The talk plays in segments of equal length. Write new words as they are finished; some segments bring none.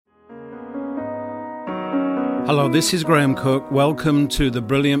Hello, this is Graham Cook. Welcome to the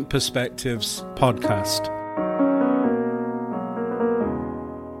Brilliant Perspectives podcast.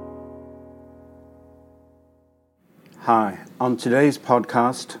 Hi, on today's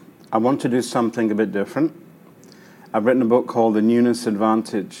podcast, I want to do something a bit different. I've written a book called The Newness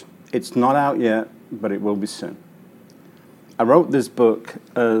Advantage. It's not out yet, but it will be soon. I wrote this book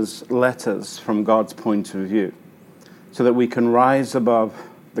as letters from God's point of view, so that we can rise above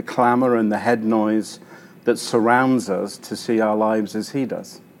the clamor and the head noise that surrounds us to see our lives as He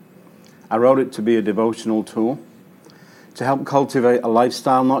does. I wrote it to be a devotional tool, to help cultivate a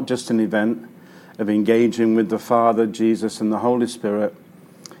lifestyle, not just an event, of engaging with the Father, Jesus, and the Holy Spirit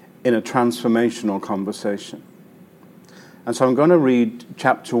in a transformational conversation. And so I'm going to read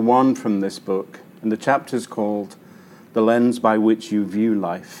chapter 1 from this book, and the chapter is called The Lens by Which You View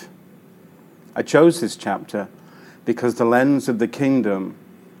Life. I chose this chapter because the lens of the kingdom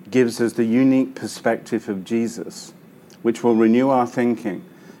gives us the unique perspective of Jesus, which will renew our thinking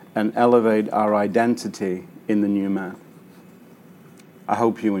and elevate our identity in the new man. I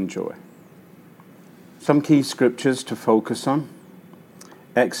hope you enjoy. Some key scriptures to focus on: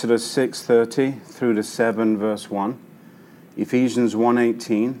 Exodus 6:30 through to 7 verse 1, Ephesians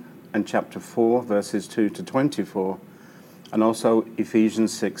 1:18 and chapter 4 verses 2 to 24, and also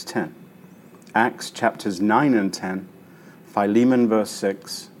Ephesians 6:10, Acts chapters 9 and 10, Philemon verse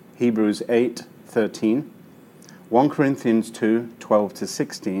 6, Hebrews 8:13, 1 Corinthians 2:12 to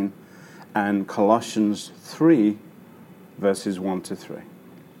 16, and Colossians 3 verses 1 to 3.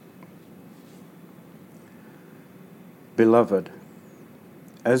 Beloved,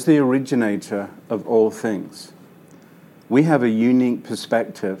 as the originator of all things, we have a unique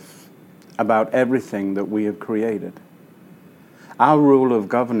perspective about everything that we have created. Our rule of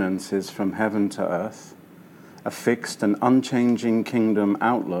governance is from heaven to earth, a fixed and unchanging kingdom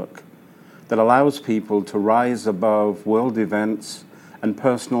outlook that allows people to rise above world events and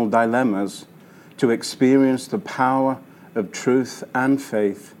personal dilemmas to experience the power of truth and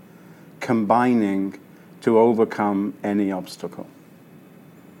faith combining to overcome any obstacle.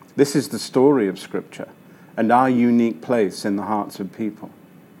 This is the story of Scripture and our unique place in the hearts of people.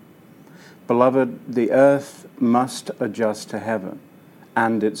 Beloved, the earth must adjust to heaven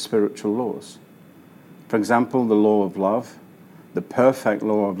and its spiritual laws. For example, the law of love, the perfect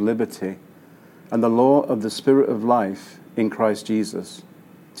law of liberty, and the law of the Spirit of life in Christ Jesus,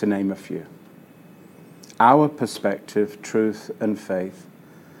 to name a few. Our perspective, truth, and faith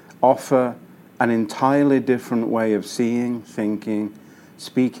offer an entirely different way of seeing, thinking,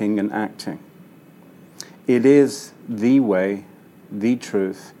 speaking, and acting. It is the way, the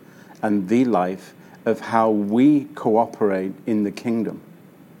truth, and the life of how we cooperate in the kingdom.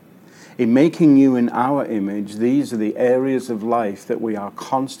 In making you in our image, these are the areas of life that we are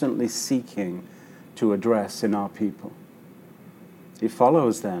constantly seeking to address in our people. It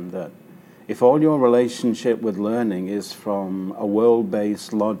follows then that if all your relationship with learning is from a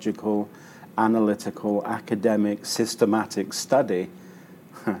world-based, logical, analytical, academic, systematic study,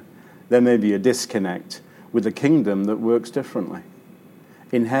 there may be a disconnect with a kingdom that works differently.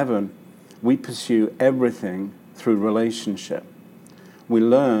 In heaven, we pursue everything through relationship. We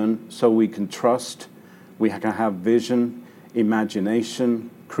learn so we can trust, we can have vision, imagination,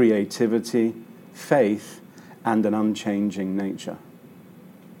 creativity, faith, and an unchanging nature.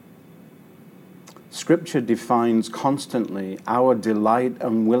 Scripture defines constantly our delight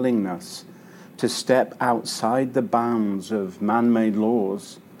and willingness to step outside the bounds of man-made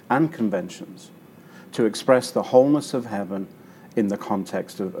laws and conventions to express the wholeness of heaven in the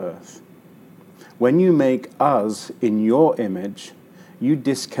context of earth. When you make us in your image, you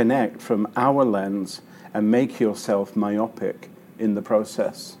disconnect from our lens and make yourself myopic in the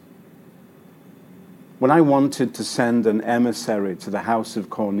process. When I wanted to send an emissary to the house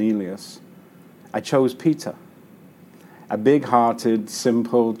of Cornelius, I chose Peter, a big-hearted,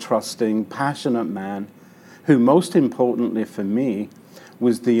 simple, trusting, passionate man who, most importantly for me,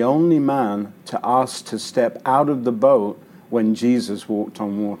 was the only man to ask to step out of the boat when Jesus walked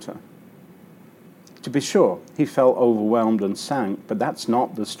on water. To be sure, he felt overwhelmed and sank, but that's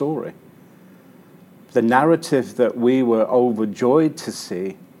not the story. The narrative that we were overjoyed to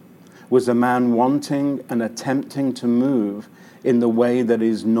see was a man wanting and attempting to move in the way that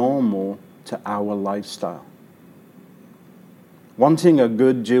is normal to our lifestyle. Wanting a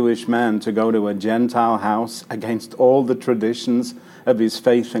good Jewish man to go to a Gentile house against all the traditions of his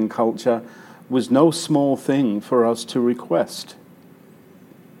faith and culture was no small thing for us to request.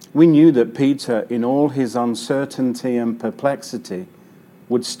 We knew that Peter, in all his uncertainty and perplexity,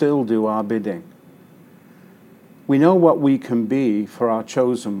 would still do our bidding. We know what we can be for our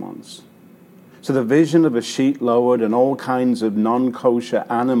chosen ones. So the vision of a sheet lowered and all kinds of non-kosher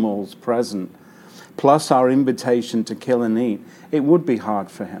animals present, plus our invitation to kill and eat, it would be hard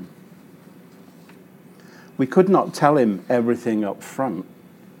for him. We could not tell him everything up front.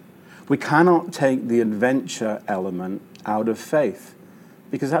 We cannot take the adventure element out of faith,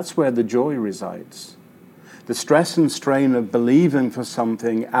 because that's where the joy resides. The stress and strain of believing for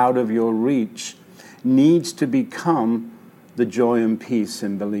something out of your reach needs to become the joy and peace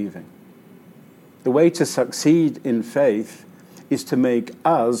in believing. The way to succeed in faith is to make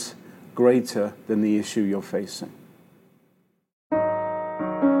us greater than the issue you're facing.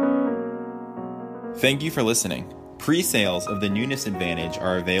 Thank you for listening. Pre-sales of the Newness Advantage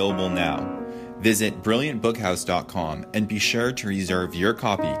are available now. Visit brilliantbookhouse.com and be sure to reserve your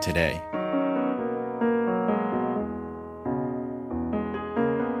copy today.